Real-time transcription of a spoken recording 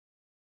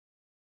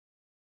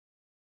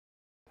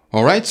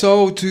Alright,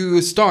 so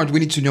to start, we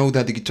need to know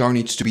that the guitar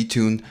needs to be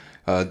tuned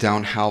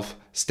down half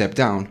step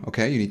down,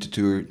 okay? You need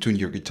to tune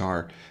your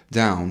guitar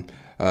down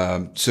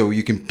so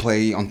you can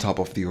play on top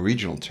of the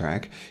original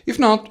track. If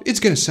not, it's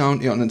going to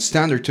sound, on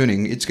standard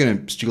tuning, it's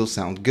going to still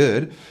sound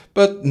good,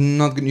 but you're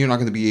not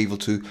going to be able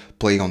to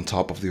play on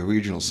top of the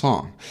original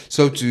song.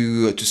 So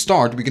to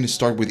start, we're going to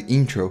start with the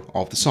intro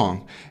of the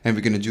song, and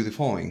we're going to do the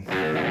following.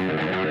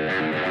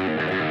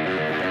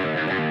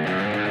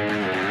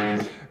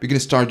 We're going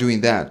to start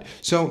doing that.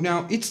 So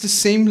now it's the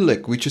same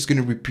lick. We're just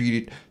going to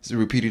repeat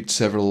it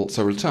several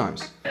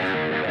times.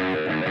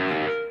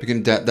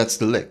 That's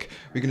the lick.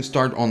 We're going to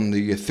start on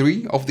the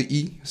 3 of the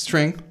E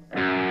string.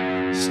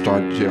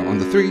 Start on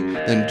the 3,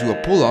 then do a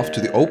pull off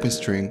to the open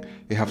string.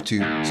 You have to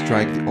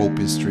strike the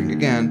open string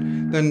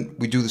again. Then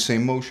we do the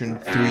same motion.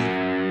 3,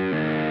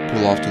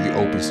 pull off to the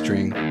open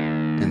string,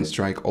 and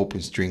strike open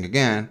string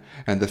again.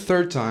 And the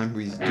third time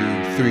we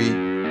do 3,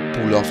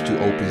 pull off to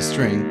open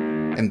string,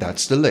 and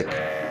that's the lick.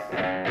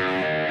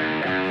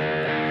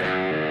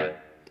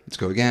 Let's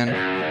go again.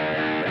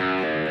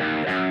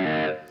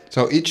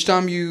 So each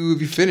time you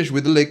finish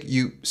with the lick,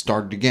 you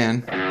start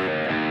again.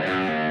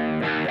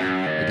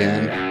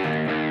 Again.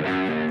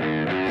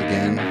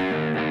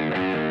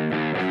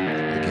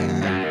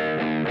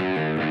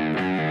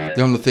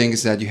 The only thing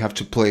is that you have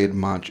to play it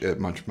much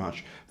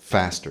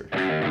faster.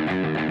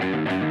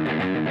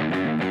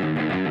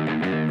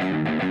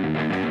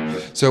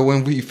 So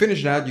when we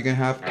finish that, you're gonna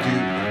have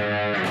to.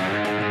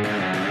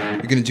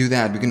 We're gonna do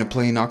that. We're gonna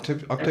play in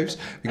octaves.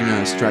 We're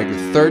gonna strike the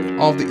 3rd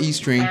of the E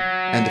string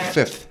and the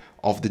 5th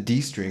of the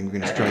D string. We're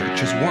gonna strike it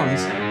just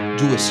once.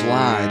 Do a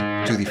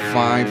slide to the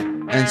 5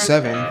 and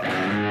 7.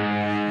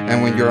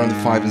 And when you're on the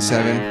 5 and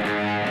 7,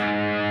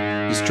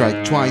 you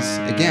strike twice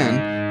again,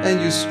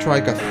 and you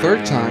strike a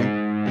 3rd time,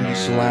 and you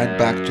slide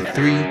back to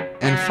 3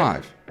 and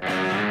 5.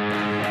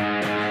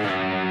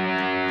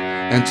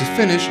 And to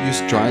finish, you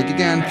strike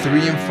again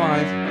 3 and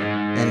 5,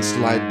 and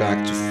slide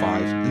back to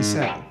 5 and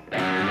 7.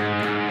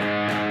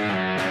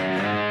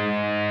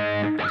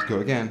 Let's go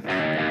again.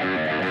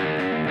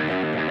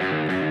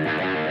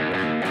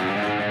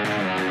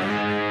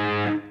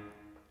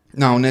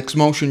 Now, next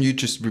motion, you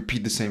just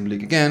repeat the same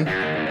lick again.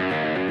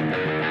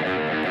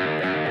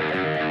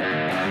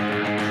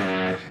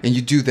 And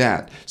you do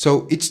that.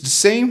 So it's the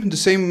same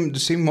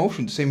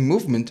motion, the same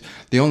movement.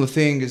 The only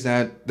thing is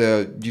that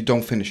you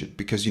don't finish it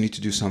because you need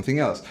to do something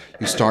else.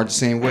 You start the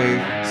same way,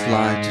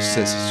 slide to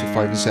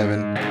 5 and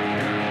 7,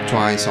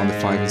 twice on the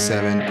 5 and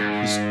 7.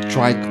 You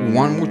strike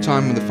one more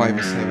time on the 5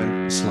 and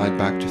 7, slide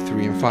back to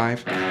 3 and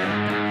 5.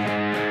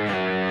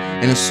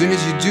 And as soon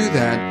as you do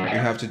that, you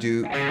have to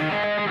do.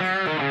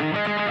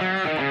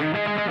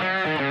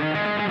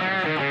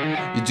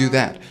 You do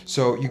that.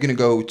 So you're gonna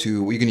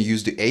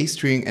use the A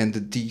string and the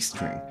D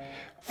string.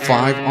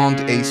 5 on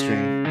the A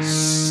string,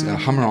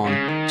 hammer on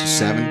to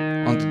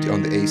 7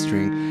 on the A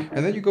string,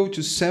 and then you go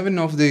to 7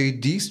 of the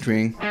D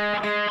string,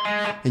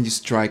 and you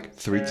strike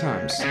 3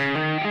 times.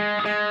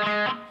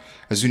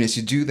 As soon as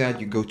you do that,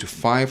 you go to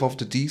 5 of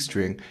the D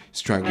string,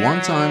 strike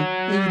 1 time,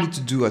 and you need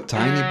to do a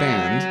tiny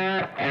bend.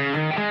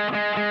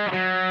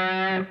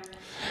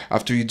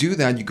 After you do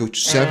that, you go to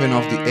 7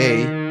 of the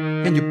A,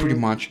 and you pretty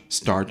much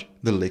start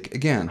the lick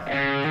again.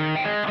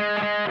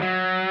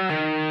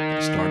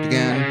 Start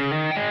again.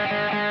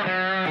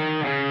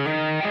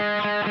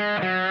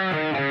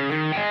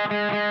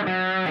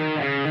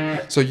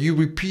 So you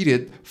repeat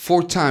it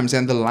 4 times,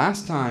 and the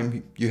last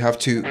time you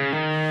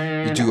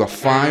do a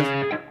 5,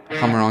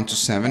 hammer on to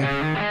 7.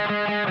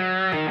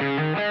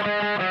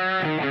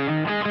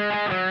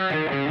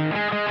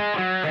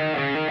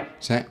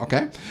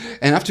 Okay,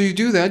 and after you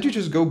do that, you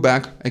just go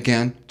back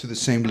again to the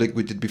same lick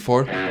we did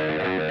before,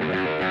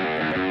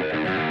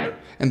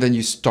 and then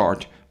you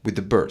start with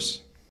the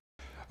burst.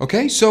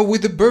 Okay, so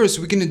with the burst,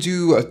 we're gonna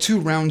do 2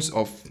 rounds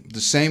of the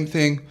same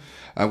thing.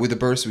 With the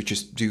burst, we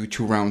just do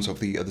 2 rounds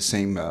of the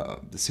same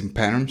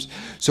patterns.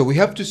 So we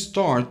have to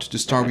start.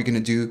 We're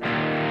gonna do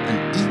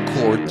an E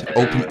chord,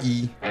 open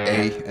E,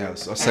 A, a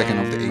 2nd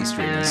of the A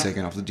string, and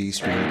 2nd of the D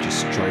string.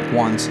 Just strike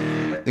once,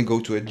 then go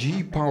to a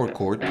G power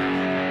chord,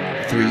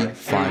 3,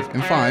 5,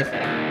 and 5.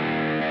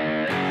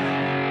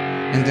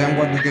 And then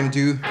what we're gonna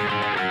do,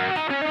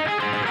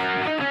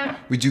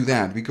 we do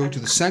that. We go to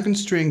the 2nd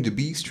string, the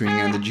B string,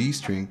 and the G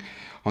string.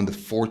 On the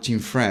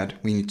 14th fret,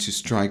 we need to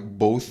strike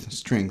both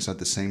strings at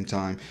the same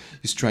time.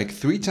 You strike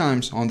 3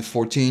 times on the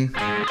 14.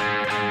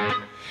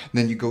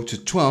 Then you go to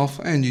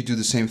 12, and you do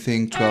the same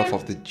thing. 12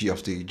 of the G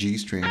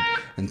string,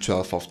 and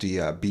 12 of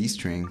the B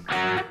string,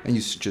 and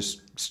you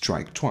just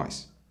strike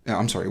twice.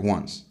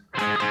 Once.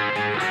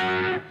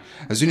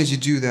 As soon as you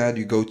do that,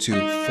 you go to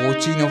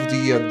 14 of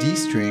the D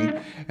string,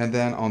 and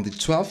then on the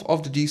 12th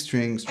of the D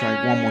string,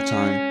 strike 1 more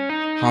time,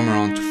 hammer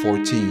on to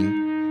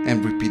 14,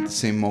 and repeat the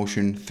same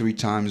motion 3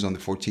 times on the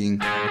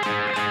 14,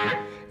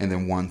 and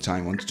then 1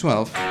 time on the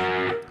 12.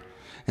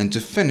 And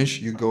to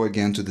finish, you go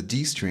again to the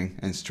D string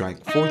and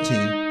strike 14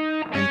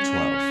 and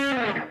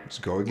 12. Let's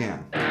go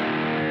again.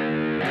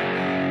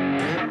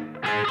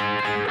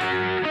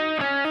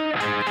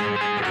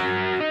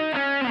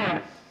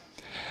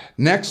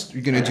 Next,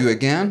 you're gonna do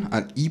again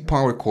an E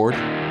power chord,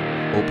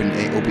 open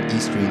A, open E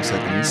string,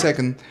 second and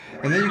second,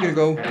 and then you're gonna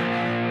go.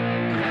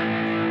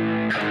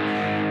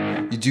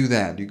 You do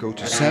that. You go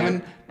to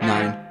 7,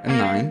 9, and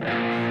 9,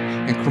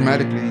 and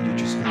chromatically you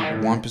just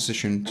move one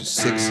position to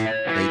 6, 8,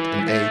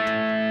 and 8,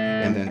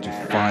 and then to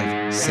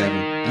 5, 7,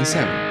 and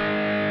 7.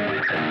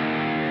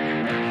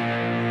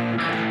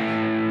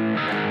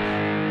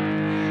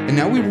 And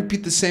now we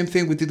repeat the same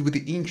thing we did with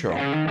the intro.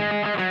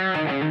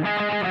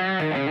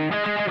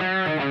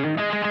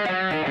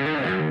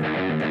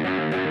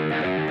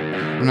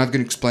 I'm not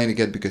going to explain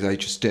again because I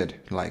just did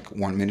like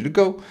 1 minute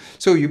ago.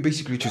 So you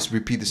basically just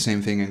repeat the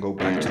same thing and go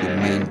back to the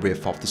main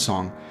riff of the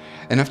song.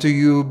 And after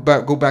you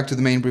go back to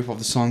the main riff of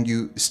the song,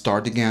 you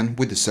start again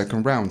with the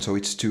second round. So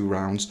it's 2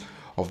 rounds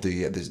of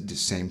the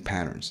same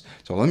patterns.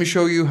 So let me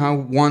show you how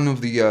one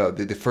of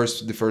the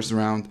first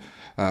round.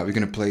 We're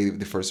going to play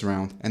the first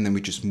round, and then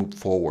we just move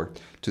forward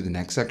to the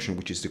next section,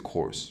 which is the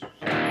chorus.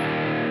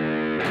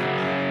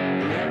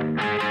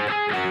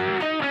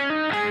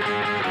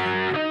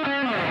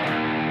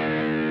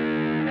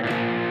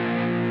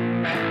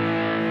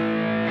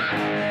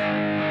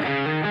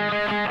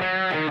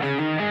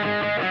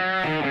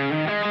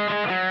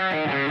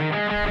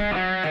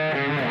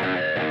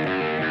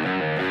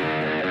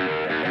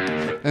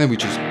 And then we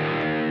just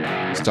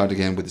start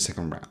again with the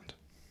second round.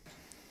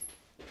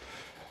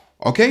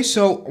 Okay,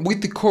 so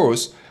with the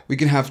chorus, we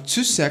can have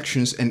 2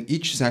 sections, and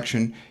each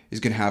section is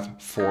going to have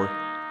 4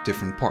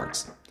 different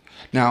parts.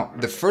 Now,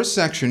 the first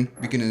section,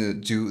 we're going to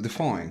do the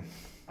following.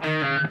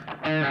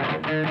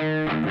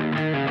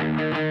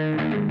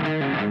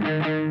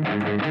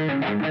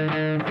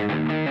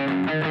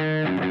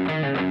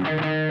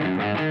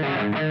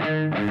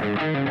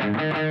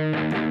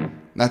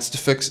 That's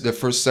the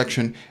first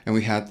section, and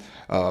we had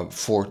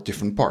 4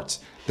 different parts.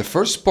 The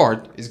first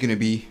part is going to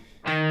be,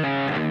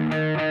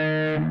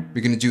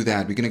 we're going to do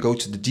that. We're going to go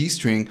to the D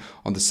string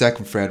on the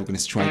 2nd fret. We're going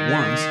to strike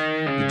once.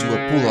 We do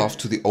a pull off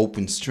to the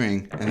open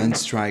string, and then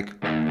strike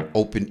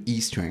open E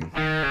string.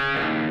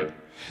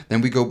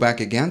 Then we go back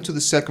again to the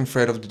 2nd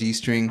fret of the D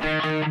string.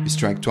 We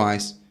strike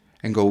twice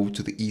and go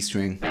to the E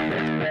string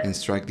and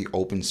strike the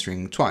open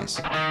string twice.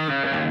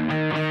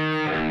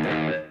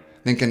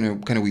 Then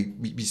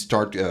we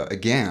start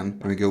again,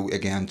 and we go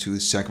again to the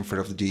 2nd fret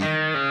of the D,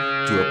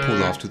 do a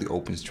pull off to the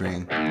open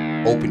string,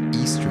 open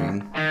E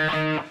string,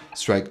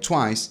 strike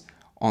twice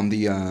on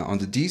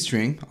the D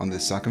string on the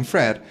 2nd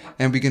fret,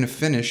 and we're gonna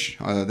finish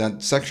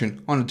that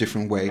section on a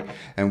different way.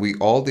 And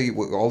all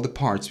the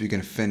parts we're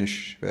gonna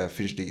finish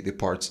the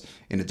parts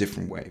in a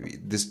different way.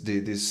 This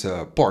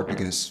part we're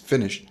gonna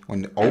finish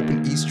on the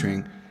open E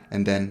string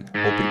and then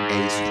open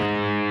A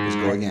string. Let's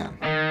go again.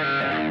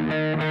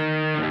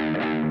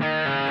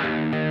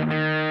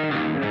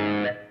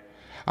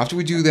 After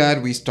we do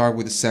that, we start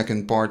with the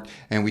second part,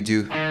 and we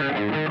do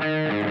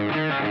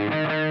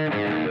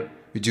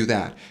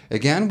that.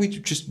 Again, we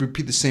just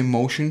repeat the same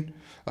motion.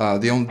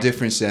 The only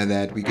difference is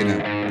that we're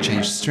gonna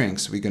change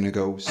strings. We're gonna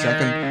go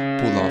 2nd,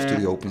 pull off to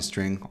the open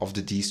string of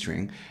the D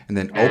string, and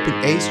then open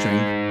A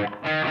string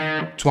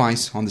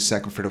twice on the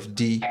 2nd fret of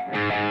D,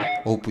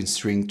 open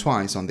string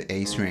twice on the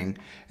A string,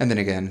 and then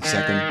again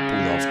 2nd,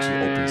 pull off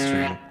to open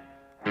string,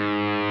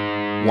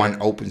 1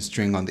 open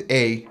string on the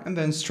A, and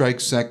then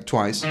strike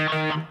twice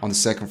on the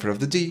 2nd fret of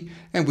the D,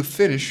 and we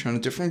finish on a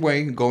different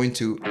way, going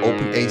to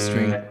open A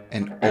string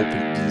and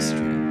open E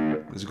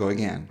string. Let's go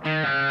again.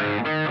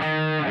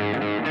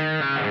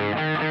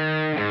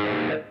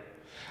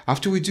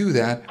 After we do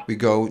that, we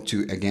go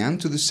again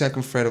to the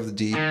 2nd fret of the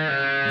D, do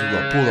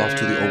a pull off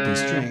to the open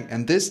string,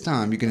 and this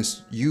time you're going to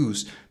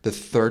use the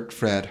 3rd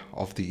fret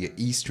of the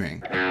E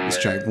string. We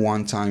strike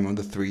 1 time on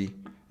the 3,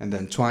 and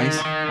then twice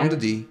on the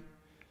D.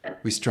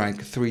 We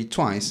strike 3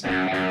 twice,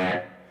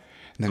 and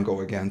then go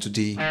again to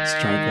D,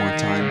 strike 1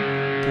 time,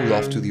 pull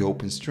off to the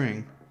open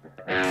string,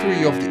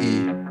 3 of the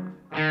E,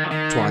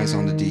 twice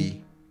on the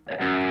D,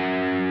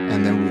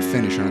 and then we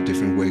finish on a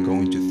different way,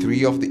 going to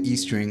 3 of the E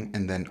string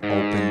and then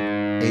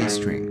open A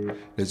string.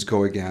 Let's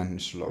go again in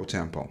slow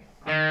tempo.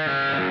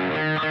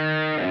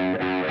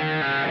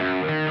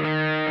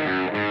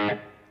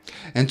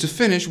 And to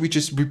finish, we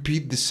just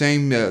repeat the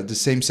same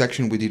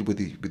section we did with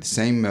the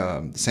same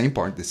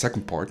part, the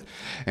second part,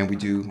 and we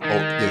do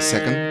the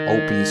 2nd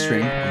open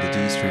string on the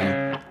D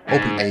string,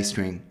 open A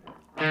string,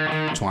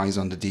 twice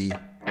on the D,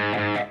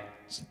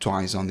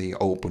 twice on the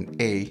open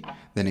A,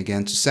 then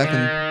again to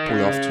 2nd,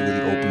 pull off to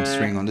the open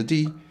string on the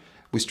D,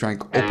 we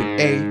strike open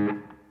A,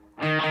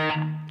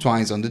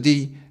 twice on the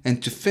D,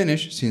 and to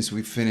finish, since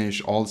we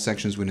finish all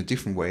sections in a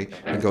different way,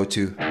 we go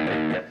to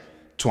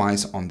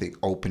twice on the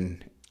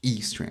open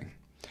E string.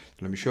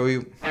 Let me show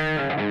you.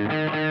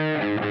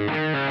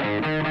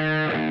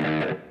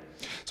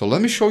 So let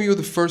me show you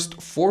the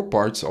first 4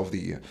 parts of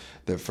the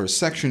first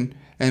section,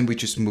 and we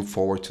just move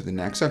forward to the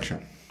next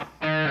section.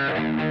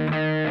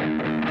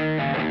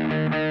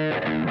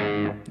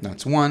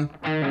 That's 1.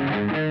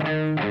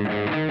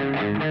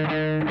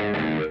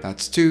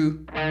 That's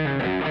 2.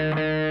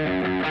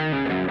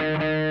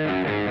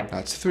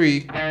 That's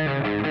 3.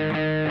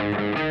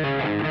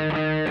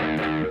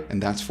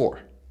 and that's 4.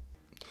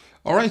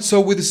 Alright, so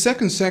with the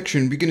second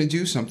section, we're going to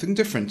do something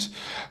different.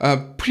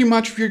 Pretty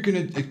much we're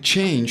going to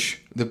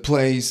change the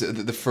plays,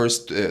 the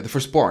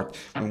first part.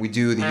 When we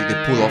do the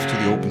pull off to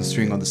the open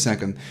string on the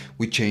second,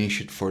 we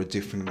change it for a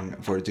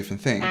different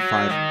thing,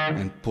 5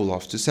 and pull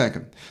off to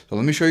second. So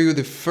let me show you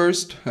the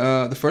first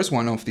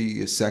one of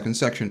the second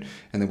section,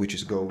 and then we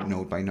just go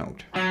note by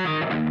note.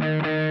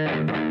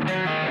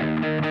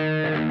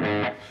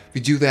 We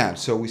do that,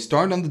 so we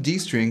start on the D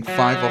string,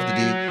 5 of the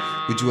D,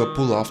 we do a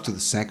pull off to the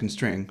second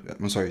string,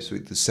 so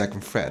the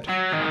second fret,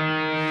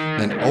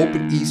 then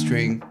open E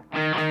string,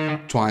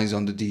 twice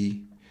on the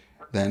D,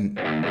 then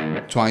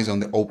twice on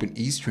the open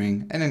E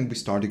string, and then we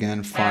start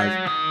again,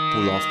 5,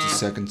 pull off to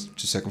second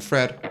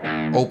fret,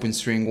 open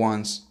string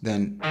once,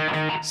 then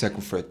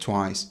second fret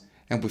twice,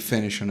 and we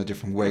finish on a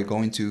different way,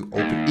 going to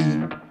open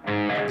E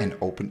and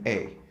open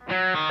A.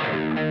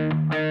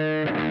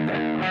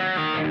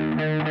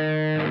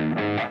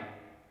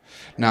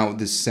 Now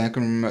the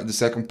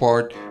second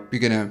part, we're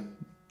gonna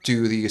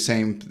do the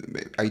same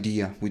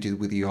idea we did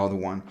with the other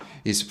one.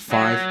 Is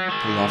 5,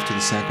 pull off to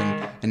the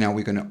second, and now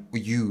we're gonna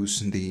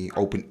use the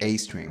open A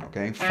string.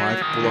 Okay, 5,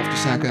 pull off to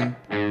second,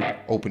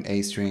 open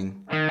A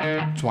string,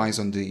 twice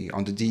on the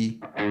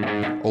D,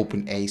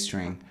 open A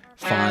string,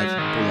 5,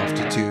 pull off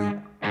to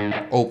 2,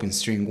 open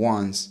string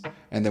once,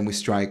 and then we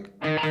strike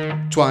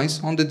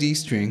twice on the D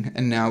string,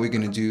 and now we're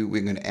gonna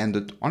end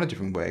it on a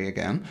different way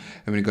again,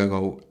 and we're gonna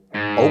go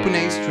open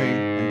A string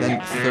and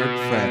then 3rd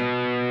fret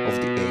of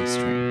the A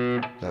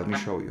string. Let me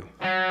show you.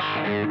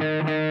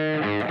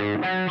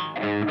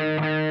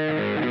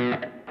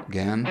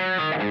 Again.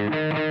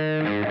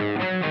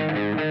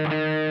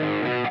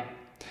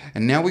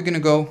 And now we're gonna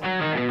do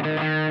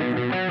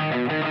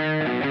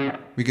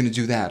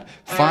that.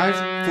 5,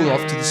 pull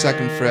off to the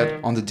 2nd fret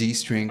on the D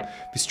string.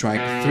 We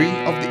strike 3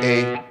 of the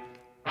A,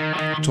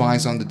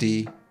 twice on the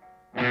D,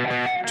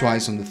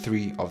 twice on the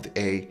 3 of the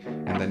A,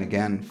 and then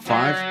again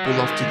 5,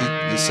 pull off to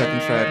the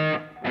 2nd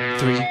fret,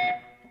 3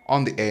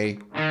 on the A,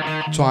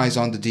 twice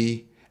on the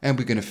D, and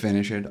we're gonna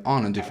finish it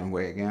on a different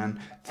way again,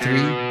 3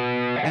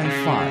 and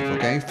 5,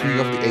 okay, 3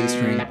 of the A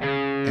string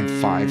and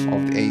 5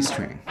 of the A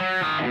string.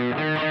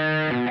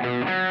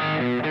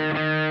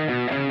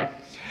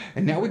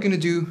 And now we're gonna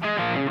do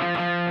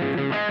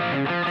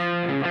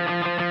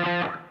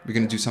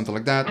something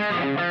like that.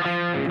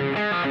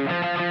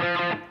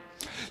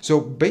 So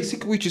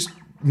basically we just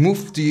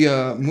move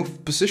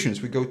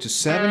positions. We go to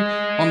 7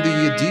 on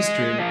the D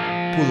string,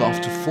 pull off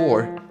to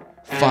 4,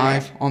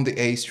 5 on the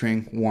A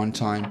string one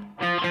time,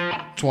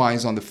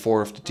 twice on the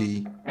 4 of the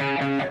D,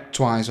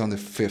 twice on the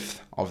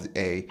 5th of the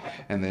A,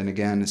 and then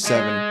again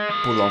 7,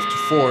 pull off to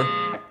 4,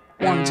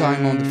 one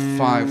time on the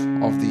 5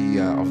 of the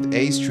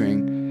A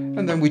string,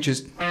 and then we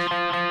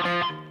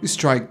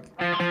strike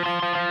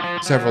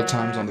several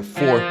times on the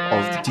 4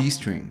 of the D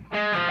string.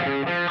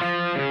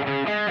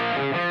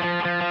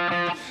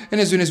 And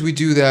as soon as we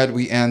do that,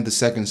 we end the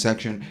second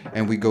section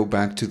and we go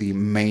back to the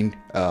main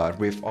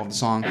riff of the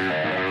song.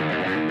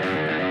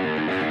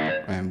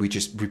 And we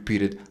just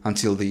repeat it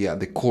until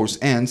the chorus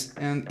ends,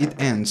 and it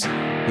ends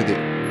with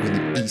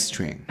an E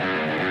string.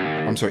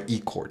 I'm sorry, E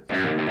chord.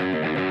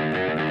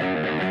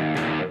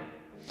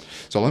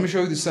 So let me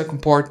show you the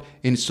second part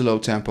in slow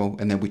tempo,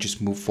 and then we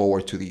just move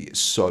forward to the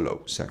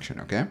solo section,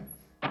 okay?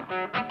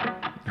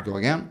 We go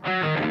again.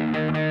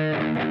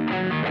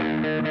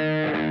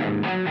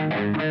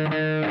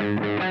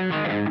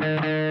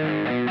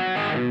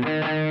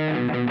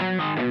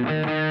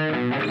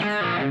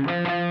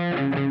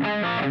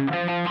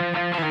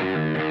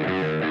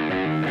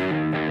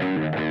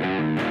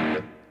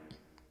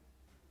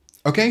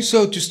 Okay,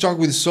 so to start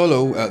with the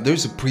solo,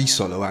 there's a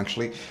pre-solo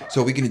actually,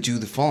 so we're gonna do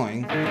the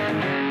following.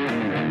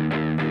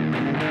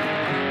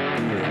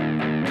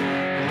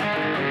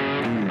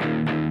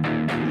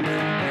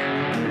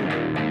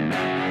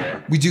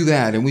 We do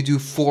that, and we do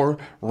 4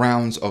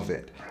 rounds of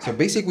it. So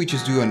basically we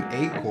just do an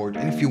A chord,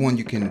 and if you want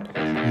you can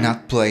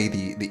not play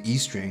the E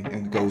string,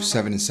 and we go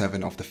 7 and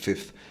 7 of the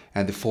 5th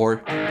and the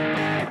 4.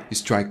 You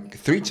strike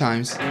 3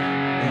 times,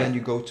 and then you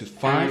go to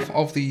 5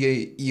 of the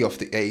E of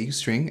the A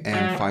string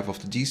and 5 of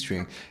the D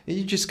string, and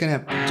you're just gonna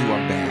do a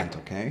band,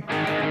 okay?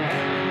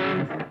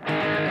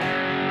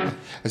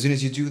 As soon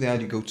as you do that,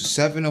 you go to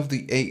 7 of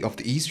the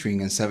E string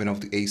and 7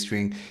 of the A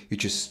string. You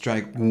just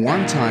strike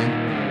 1 time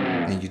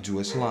and you do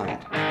a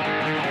slide.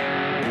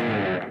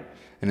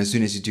 And as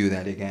soon as you do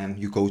that again,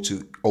 you go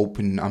to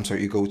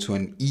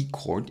an E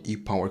chord, E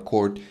power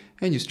chord,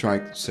 and you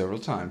strike several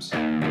times.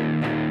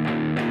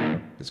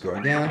 Let's go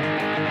again.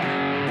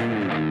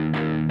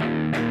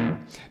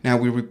 Now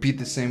we repeat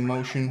the same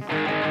motion.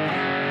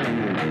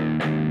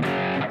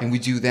 And we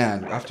do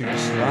that. After you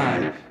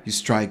slide, you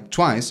strike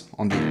twice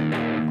on the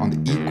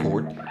E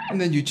chord, and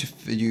then you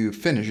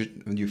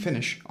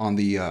finish on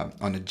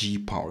the G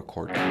power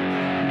chord,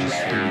 which is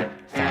 3,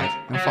 5,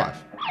 and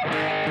 5.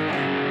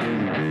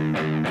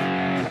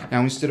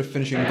 Now instead of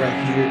finishing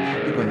right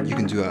here, you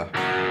can do a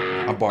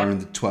bar on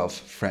the 12th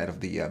fret of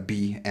the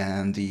B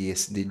and the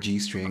G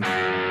string,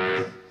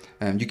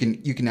 You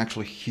can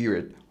actually hear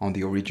it on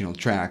the original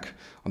track.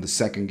 On the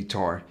second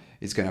guitar,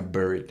 it's gonna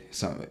bury it.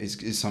 So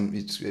it's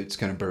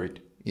gonna bury it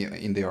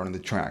in there on the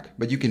track,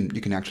 but you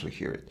can actually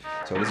hear it.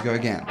 So let's go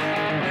again.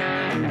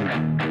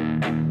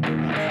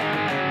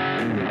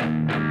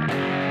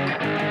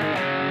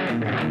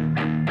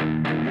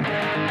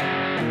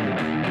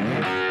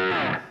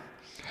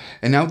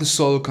 And now the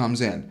solo comes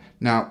in.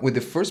 Now with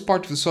the first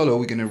part of the solo,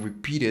 we're gonna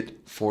repeat it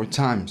 4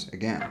 times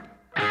again.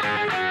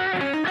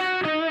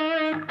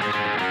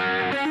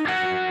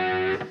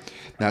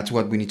 That's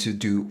what we need to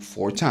do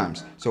 4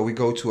 times. So we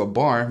go to a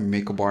bar,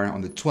 make a bar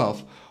on the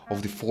 12th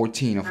of the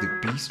 14 of the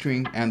B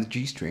string and the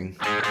G string.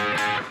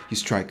 You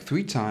strike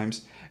 3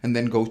 times and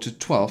then go to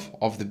 12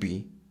 of the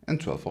B and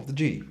 12 of the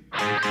G.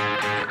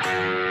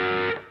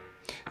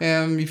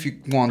 And if you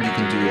want, you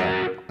can do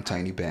a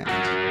tiny bend.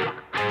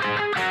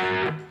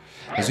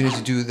 As soon as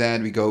you do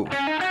that, we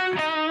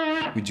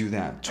do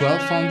that.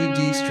 12 on the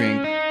D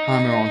string,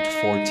 hammer on to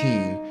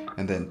 14,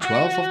 and then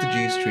 12 of the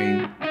G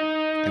string,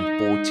 and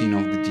 14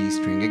 of the D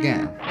string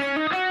again.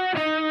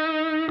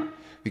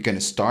 We're gonna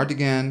start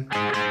again,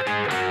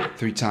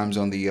 3 times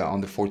on the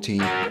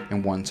 14,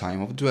 and 1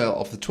 time of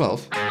the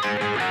 12,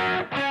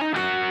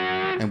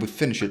 and we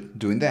finish it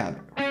doing that.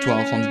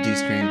 12 on the D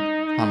string,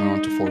 hammer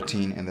on to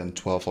 14, and then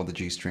 12 on the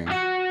G string,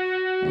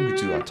 and we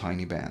do a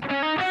tiny bend.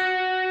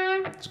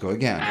 Let's go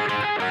again.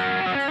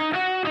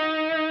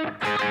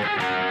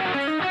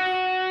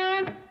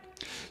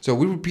 So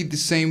we repeat the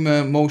same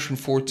motion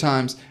 4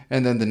 times,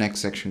 and then the next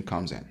section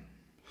comes in.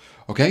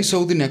 Okay,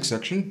 so the next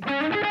section,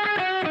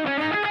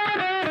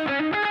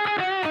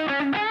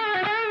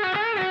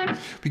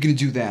 we're gonna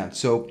do that.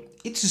 So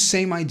it's the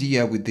same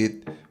idea we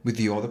did with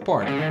the other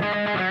part.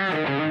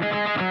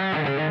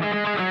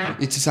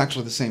 It's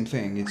actually the same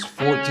thing. It's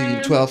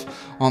 14, 12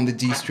 on the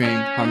D string,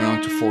 hammer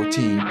on to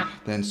 14,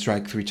 then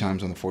strike 3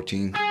 times on the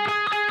 14,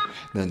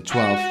 then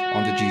 12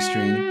 on the G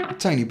string, a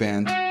tiny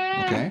bend,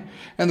 okay?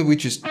 And then we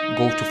just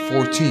go to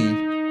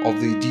 14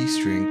 of the D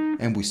string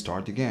and we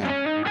start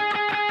again.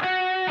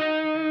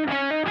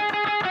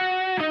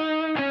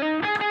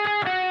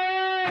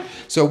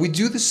 So we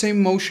do the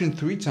same motion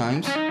 3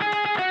 times.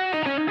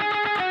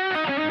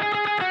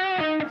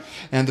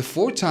 And the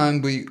 4th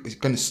time we're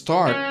gonna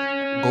start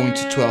going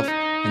to 12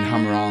 and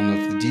hammer on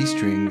of the D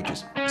string. We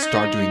just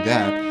start doing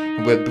that,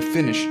 and we'll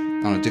finish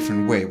on a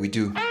different way. We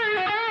do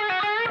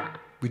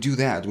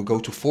that. We go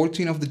to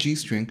 14 of the G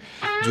string,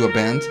 do a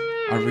bend,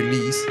 a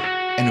release,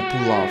 and a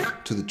pull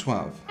off to the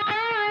 12.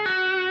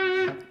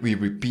 We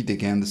repeat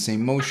again the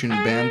same motion,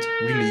 bend,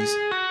 release,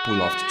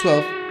 pull off to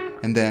 12,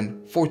 and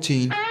then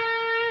 14,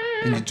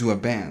 and you do a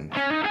bend.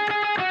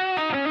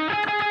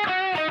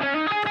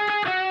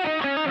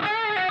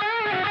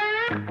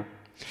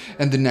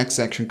 And the next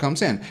section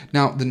comes in.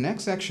 Now the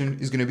next section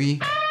is going to be,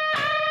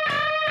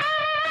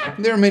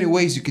 there are many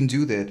ways you can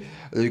do that.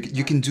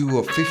 You can do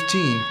a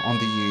 15 on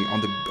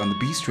the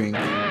B string.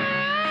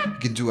 You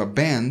can do a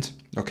bend,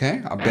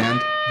 okay? A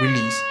bend,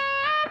 release,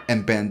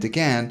 and bend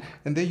again,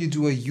 and then you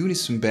do a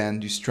unison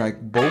bend. You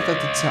strike both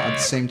at the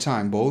same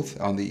time, both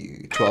on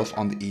the 12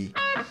 on the E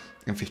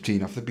and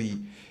 15 of the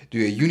B. Do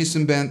a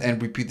unison bend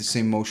and repeat the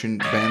same motion,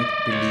 bend,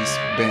 release,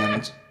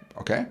 bend,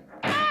 okay?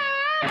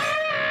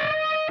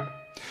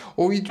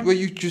 Or what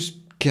you just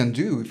can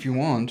do, if you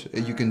want,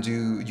 you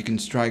can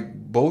strike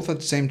both at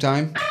the same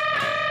time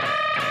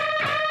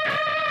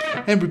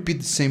and repeat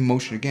the same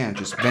motion again,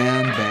 just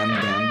bend, bend,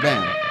 bend,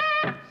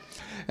 bend.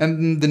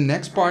 And the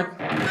next part,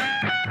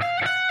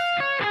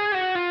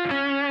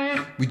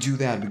 we do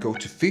that. We go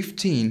to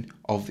 15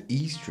 of the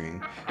E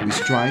string, we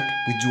strike,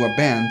 we do a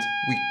bend,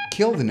 we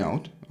kill the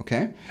note,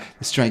 okay?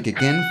 Strike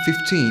again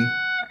 15,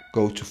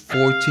 go to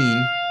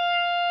 14,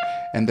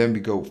 and then we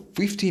go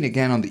 15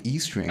 again on the E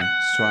string,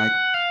 strike,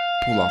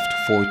 pull off to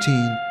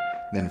 14,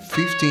 then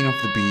 15 of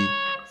the B,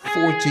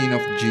 14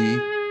 of the G,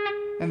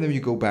 and then you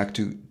go back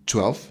to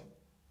 12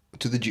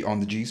 to the G on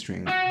the G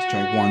string,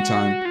 strike 1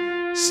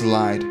 time,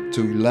 slide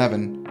to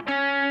 11,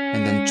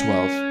 and then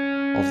 12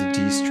 of the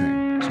D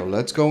string. So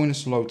let's go in a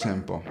slow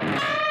tempo.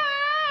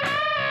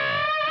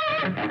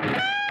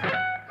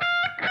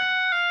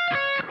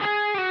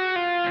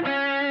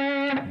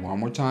 One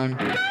more time.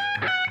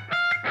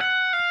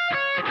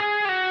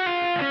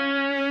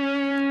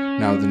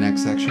 Now the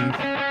next section.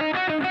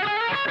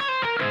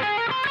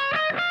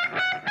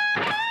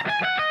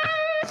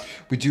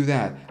 We do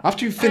that.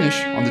 After you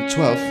finish on the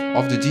 12th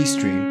of the D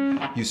string,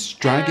 you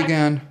strike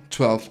again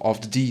 12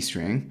 of the D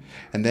string,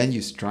 and then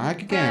you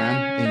strike again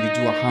and you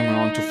do a hammer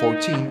on to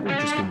 14, or you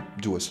just can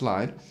do a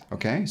slide,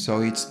 okay?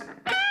 So it's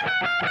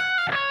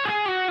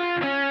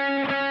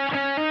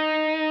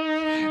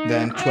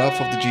then 12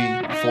 of the G,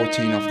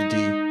 14 of the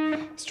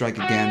D, strike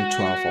again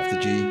 12 of the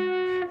G,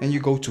 and you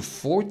go to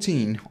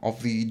 14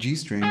 of the G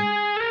string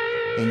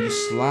and you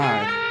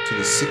slide to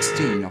the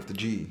 16 of the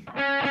G.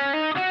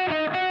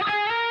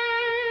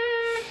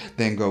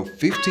 Then go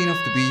 15 of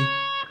the B,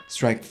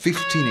 strike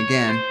 15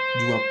 again,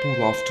 do a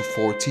pull off to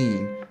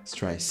 14,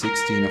 strike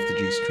 16 of the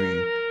G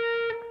string,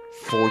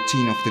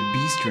 14 of the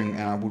B string,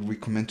 and I would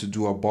recommend to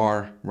do a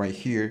bar right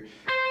here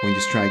when you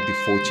strike the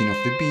 14 of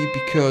the B,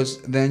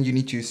 because then you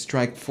need to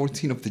strike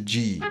 14 of the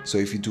G. So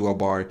if you do a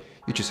bar,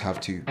 you just have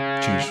to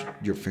change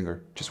your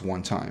finger just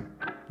one time.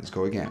 Let's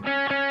go again.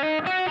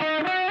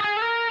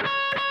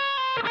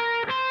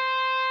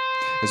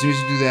 As soon as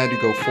you do that, you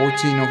go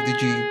 14 of the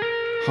G,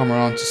 hammer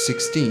on to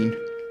 16.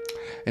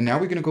 And now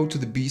we're going to go to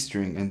the B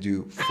string and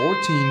do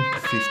 14,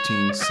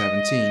 15,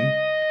 17.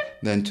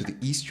 Then to the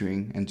E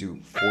string and do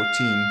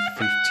 14,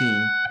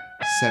 15,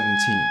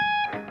 17.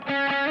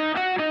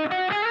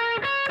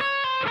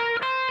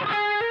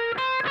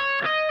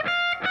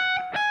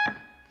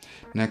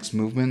 Next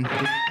movement,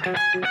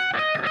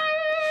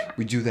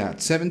 we do that.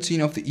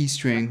 17 of the E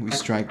string, we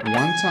strike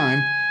one time,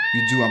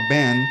 you do a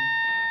bend,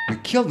 you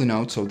kill the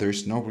note so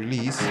there's no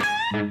release.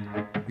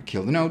 You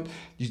kill the note,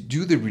 you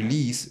do the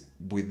release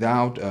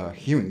without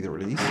hearing the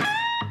release.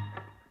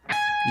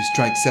 You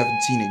strike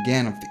 17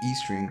 again of the E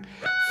string,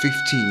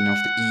 15 of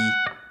the E,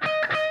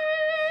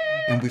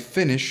 and we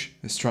finish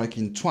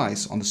striking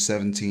twice on the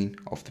 17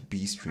 of the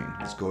B string.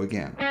 Let's go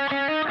again.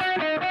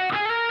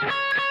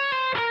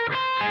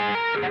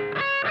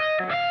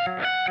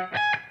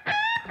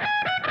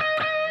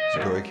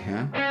 Let's go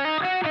again.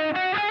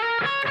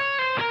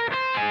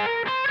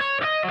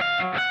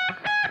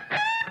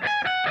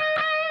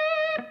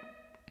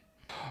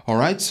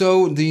 Alright,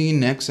 so the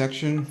next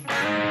section,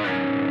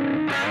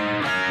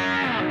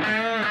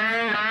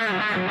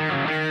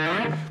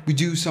 we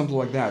do something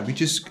like that. We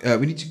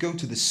need to go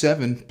to the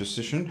 7th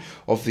position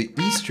of the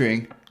E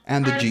string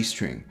and the G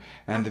string,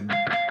 and the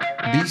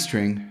B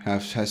string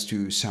has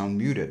to sound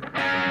muted.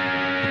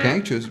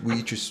 Okay,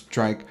 we just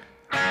strike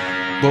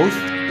both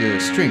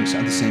strings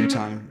at the same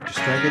time. Just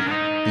strike it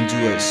and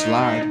do a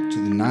slide to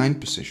the 9th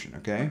position.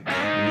 Okay,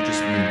 and you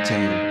just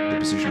maintain the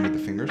position with the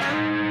fingers.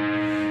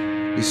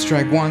 You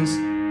strike once,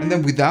 and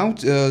then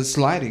without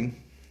sliding,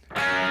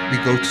 we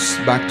go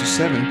back to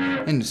 7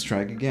 and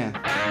strike again.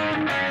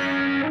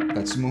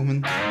 That's the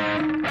movement.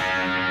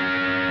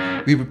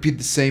 We repeat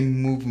the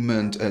same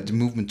movement, the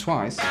movement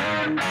twice.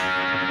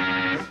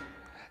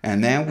 And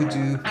now we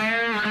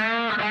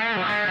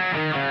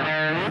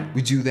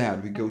do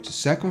that. We go to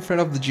 2nd fret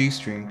of the G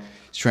string,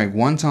 strike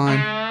one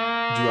time,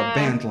 do a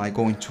bend like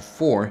going to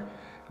 4,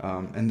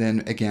 and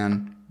then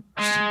again,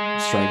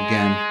 strike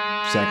again,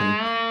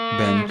 2nd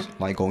bend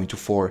like going to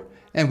 4,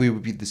 and we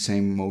repeat the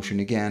same motion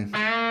again.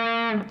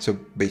 So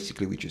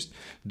basically we just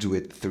do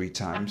it 3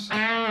 times.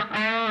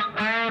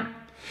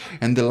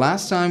 And the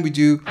last time we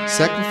do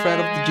 2nd fret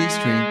of the G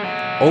string,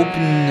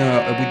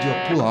 we do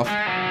a pull off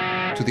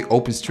to the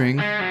open string,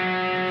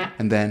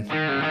 and then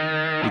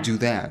we do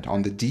that.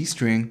 On the D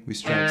string, we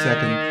strike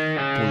 2nd,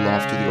 pull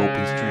off to the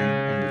open string,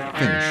 and we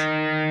finish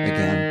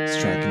again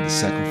striking the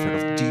 2nd fret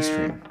of the D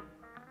string.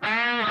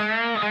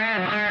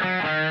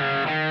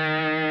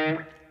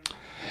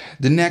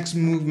 The next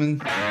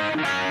movement,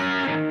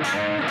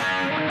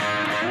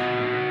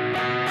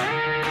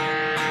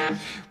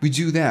 we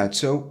do that.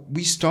 So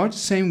we start the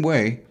same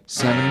way,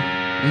 7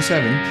 and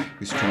 7,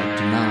 we strike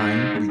to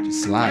 9, we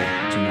just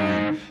slide to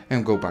 9,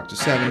 and go back to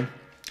 7.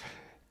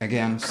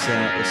 Again,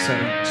 7,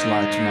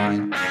 slide to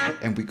 9,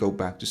 and we go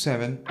back to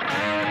 7.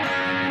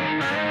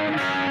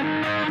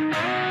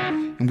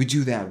 And we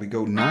do that. We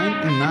go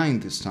 9 and 9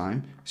 this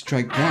time,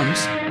 strike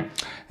once,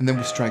 and then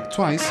we strike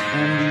twice,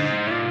 and we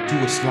do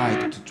a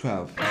slide to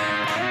 12.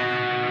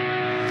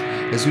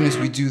 As soon as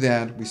we do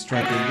that, we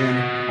strike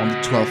again on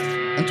the 12th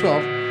and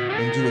 12,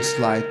 and do a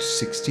slide to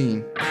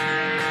 16,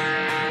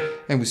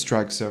 and we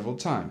strike several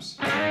times.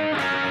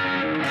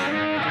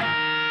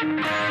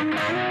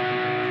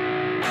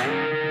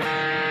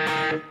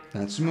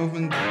 That's the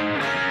movement.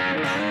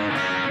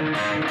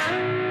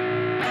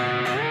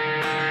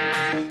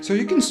 So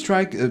you can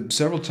strike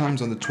several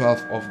times on the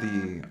 12th of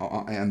the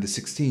and the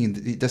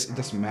 16th. It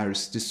doesn't matter.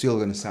 It's still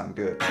gonna sound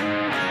good.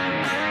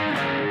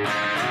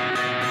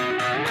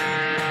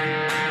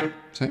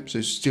 So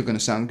it's still gonna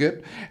sound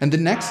good. And the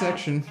next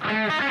section,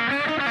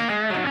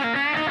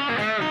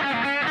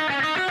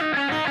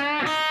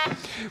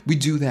 we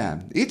do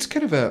that. It's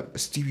kind of a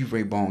Stevie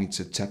Ray Vaughan. It's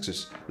a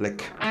Texas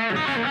lick.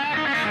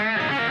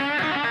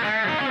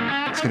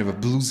 It's kind of a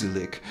bluesy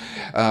lick.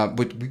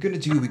 What we're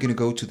gonna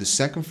go to the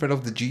 2nd fret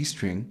of the G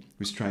string.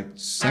 We strike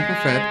 2nd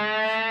fret,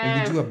 and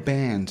we do a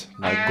bend,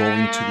 like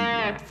going to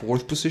the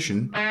 4th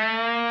position.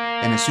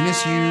 And as soon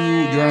as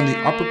you're on the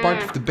upper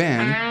part of the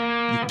band,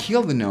 you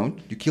kill the note,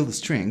 you kill the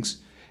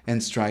strings,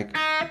 and strike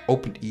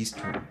open E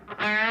string.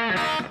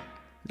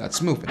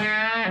 That's movement.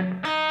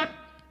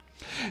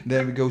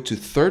 Then we go to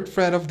 3rd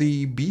fret of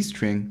the B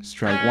string,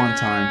 strike one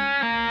time,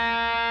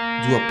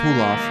 do a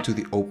pull off to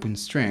the open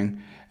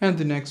string, and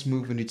the next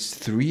movement is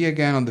 3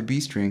 again on the B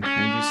string,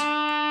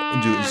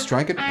 and you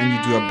strike it and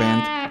you do a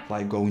bend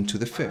like going to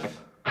the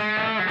 5th.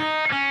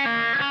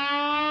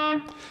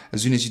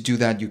 As soon as you do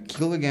that, you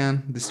kill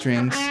again the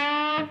strings,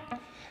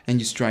 and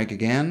you strike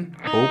again,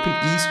 open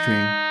E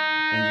string,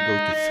 and you go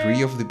to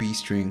 3 of the B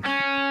string,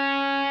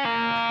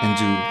 and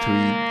do 3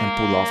 and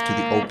pull off to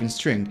the open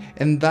string,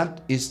 and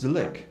that is the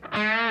lick.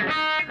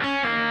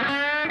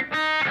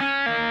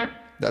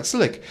 That's the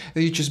lick.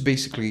 And you just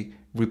basically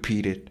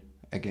repeat it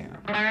again.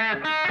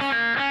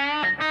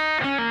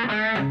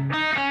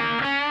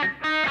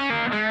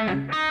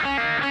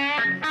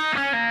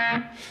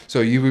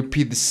 So you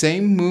repeat the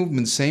same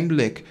movement, same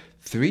lick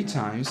 3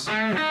 times.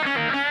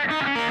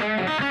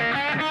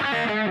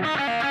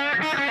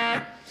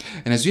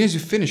 And as soon as you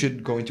finish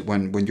it,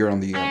 when you're on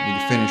the when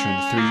you finish on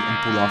the 3 and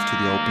pull off to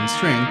the open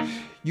string,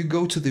 you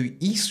go to the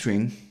E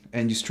string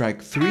and you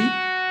strike 3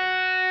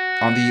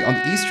 on the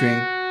E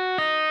string.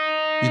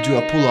 You do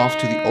a pull off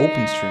to the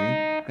open string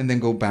and then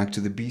go back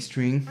to the B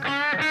string.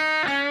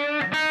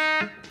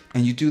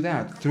 And you do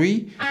that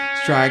 3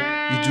 strike.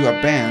 You do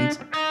a bend,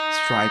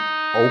 strike,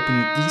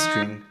 open E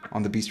string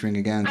on the B string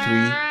again.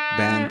 3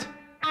 bend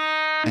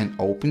and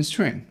open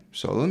string.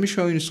 So let me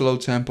show you in slow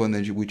tempo, and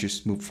then we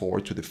just move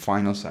forward to the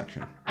final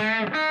section.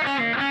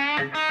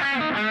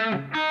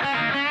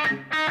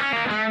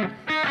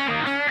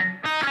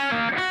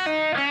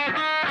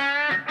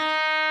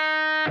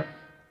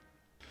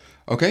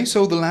 Okay,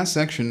 so the last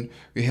section,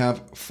 we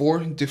have 4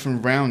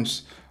 different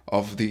rounds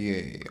of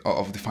the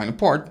final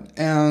part,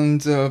 and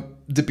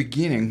the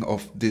beginning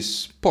of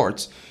this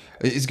part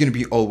is going to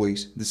be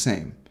always the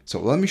same.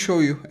 So let me show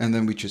you, and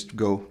then we just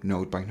go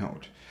note by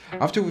note.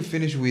 After we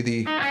finish with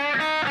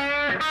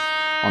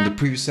on the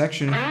previous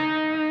section,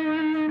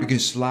 we can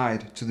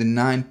slide to the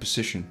 9th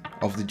position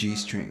of the G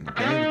string.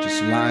 Okay, we just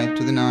slide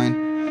to the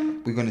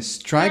 9. We're gonna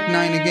strike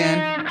 9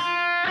 again,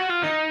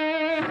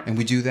 and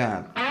we do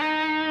that.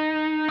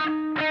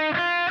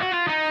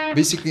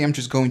 Basically, I'm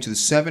just going to the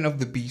 7 of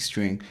the B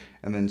string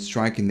and then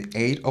striking the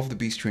 8 of the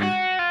B string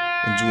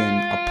and doing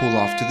a pull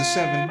off to the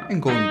 7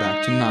 and going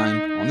back to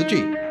 9 on the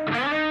G.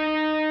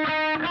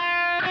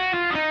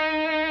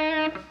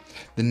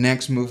 The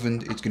next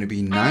movement is going to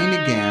be 9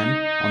 again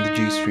on the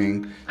G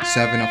string,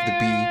 7 of the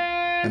B,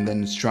 and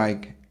then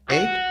strike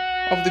 8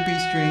 of the B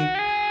string,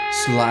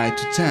 slide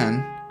to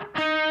 10,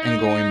 and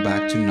going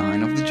back to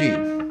 9 of the G.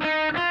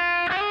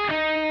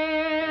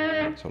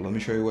 So let me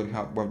show you what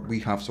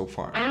we have so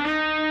far.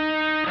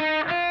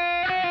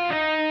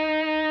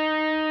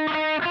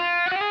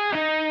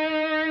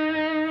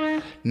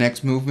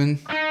 Next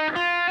movement.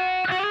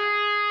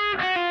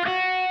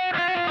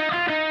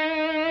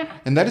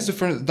 And that is the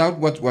first. That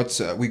what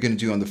we're gonna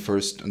do on the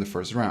first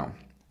round.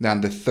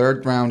 Then the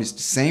third round is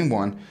the same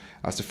one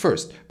as the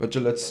first. But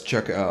let's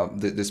check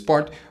this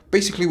part.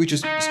 Basically, we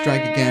just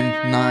strike again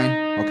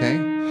 9, okay,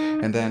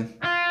 and then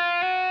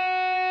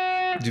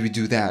we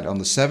do that on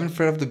the 7th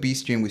fret of the B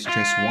string. We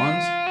stress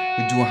once.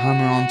 We do a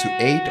hammer on to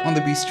 8 on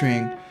the B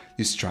string.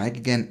 You strike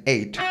again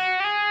 8,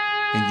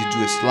 and you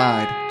do a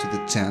slide to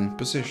the 10th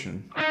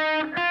position.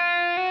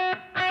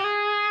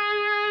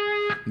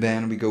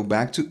 Then we go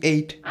back to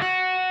 8.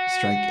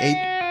 Strike 8,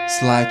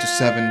 slide to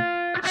 7,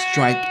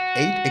 strike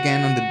 8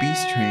 again on the B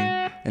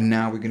string, and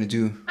now we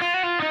do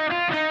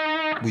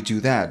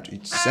that.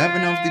 It's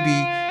 7 of the B,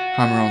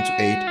 hammer on to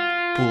 8,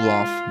 pull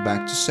off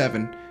back to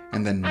 7,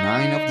 and then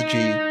 9 of the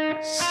G,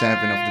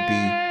 7 of the B,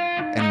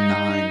 and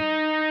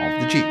 9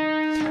 of the G.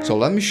 So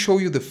let me show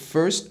you the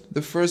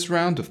first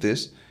round of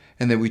this,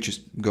 and then we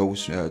just go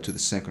to the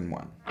second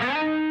one.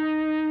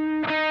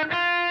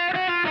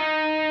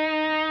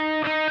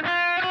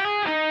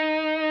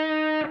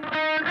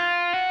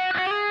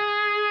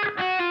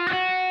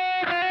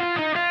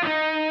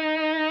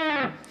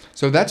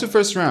 So that's the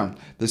first round.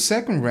 The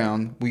second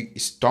round, we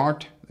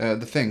start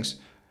the things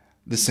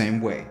the same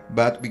way,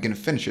 but we're gonna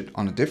finish it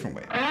on a different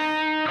way.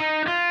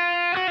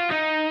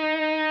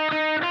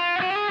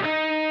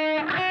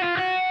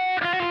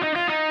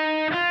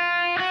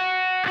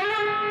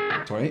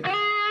 Sorry.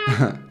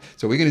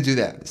 So we're gonna do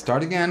that.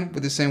 Start again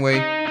with the same way,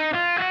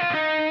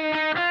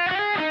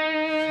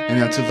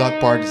 and until that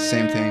part, the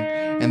same thing,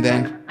 and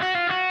then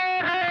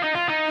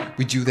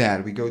we do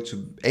that. We go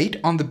to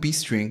 8 on the B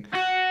string,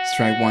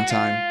 strike 1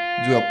 time.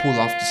 Do a pull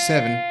off to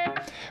 7,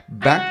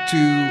 back to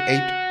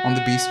 8 on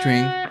the B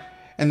string,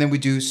 and then we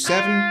do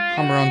 7,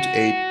 hammer on to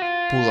 8,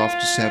 pull off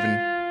to 7,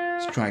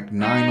 strike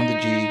 9 on the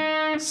G,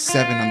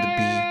 7 on the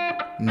B,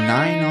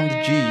 9 on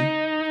the G,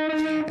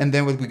 and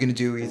then what we're gonna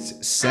do is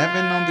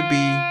 7 on the B,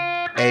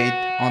 8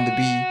 on the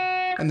B,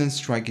 and then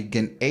strike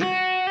again 8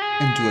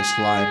 and do a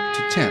slide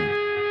to 10.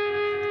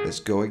 Let's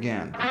go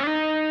again.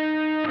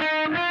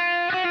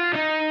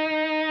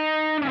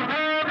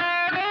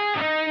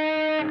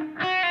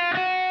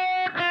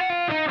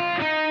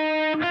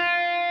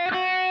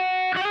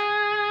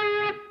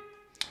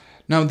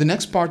 Now the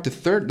next part, the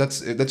third,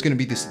 that's going to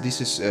be this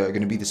is going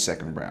to be the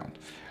second round.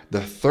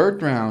 The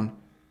third round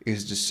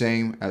is the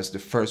same as the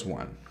first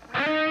one.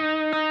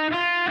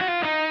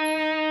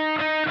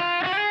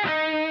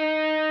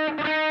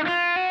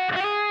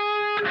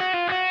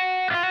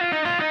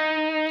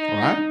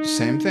 Alright,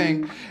 same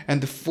thing.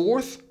 And the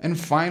fourth and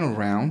final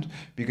round,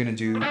 we're going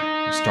to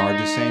start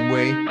the same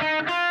way.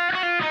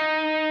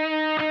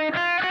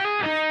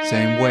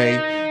 Same way.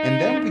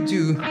 And then we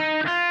do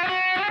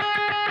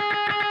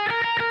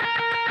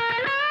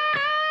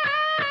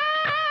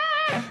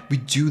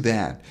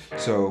that.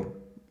 So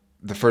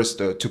the first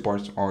 2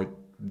 parts are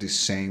the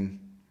same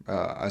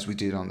as we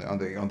did on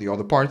the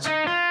other parts.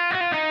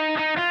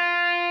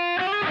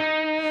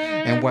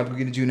 And what we're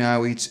gonna do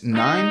now, it's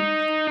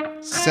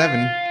 9, 7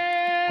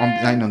 on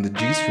 9 on the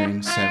G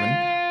string, 7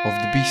 of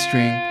the B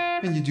string,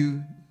 and you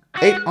do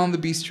 8 on the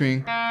B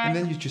string, and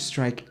then you just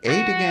strike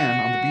 8 again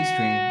on the B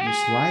string. You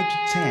slide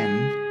to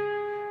 10,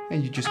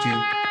 and you just do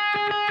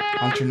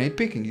alternate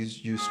picking.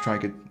 You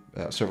strike it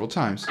several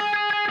times.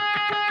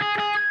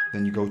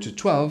 Then you go to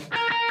 12,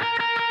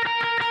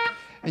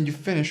 and you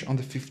finish on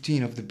the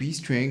 15 of the B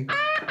string,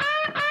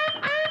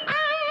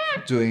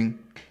 doing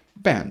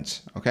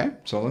bends. Okay,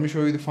 so let me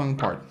show you the final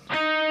part.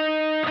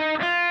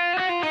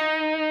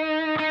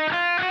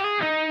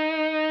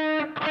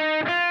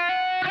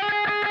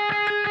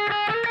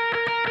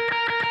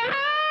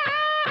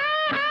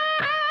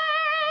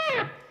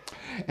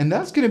 And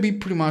that's going to be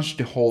pretty much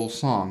the whole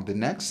song. The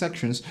next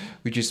sections,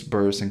 which is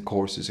verse and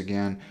choruses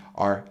again,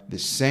 are the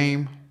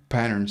same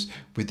patterns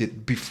we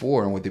did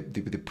before and with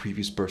the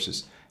previous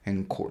verses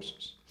and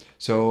choruses.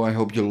 So I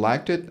hope you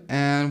liked it,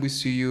 and we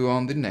see you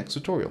on the next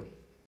tutorial.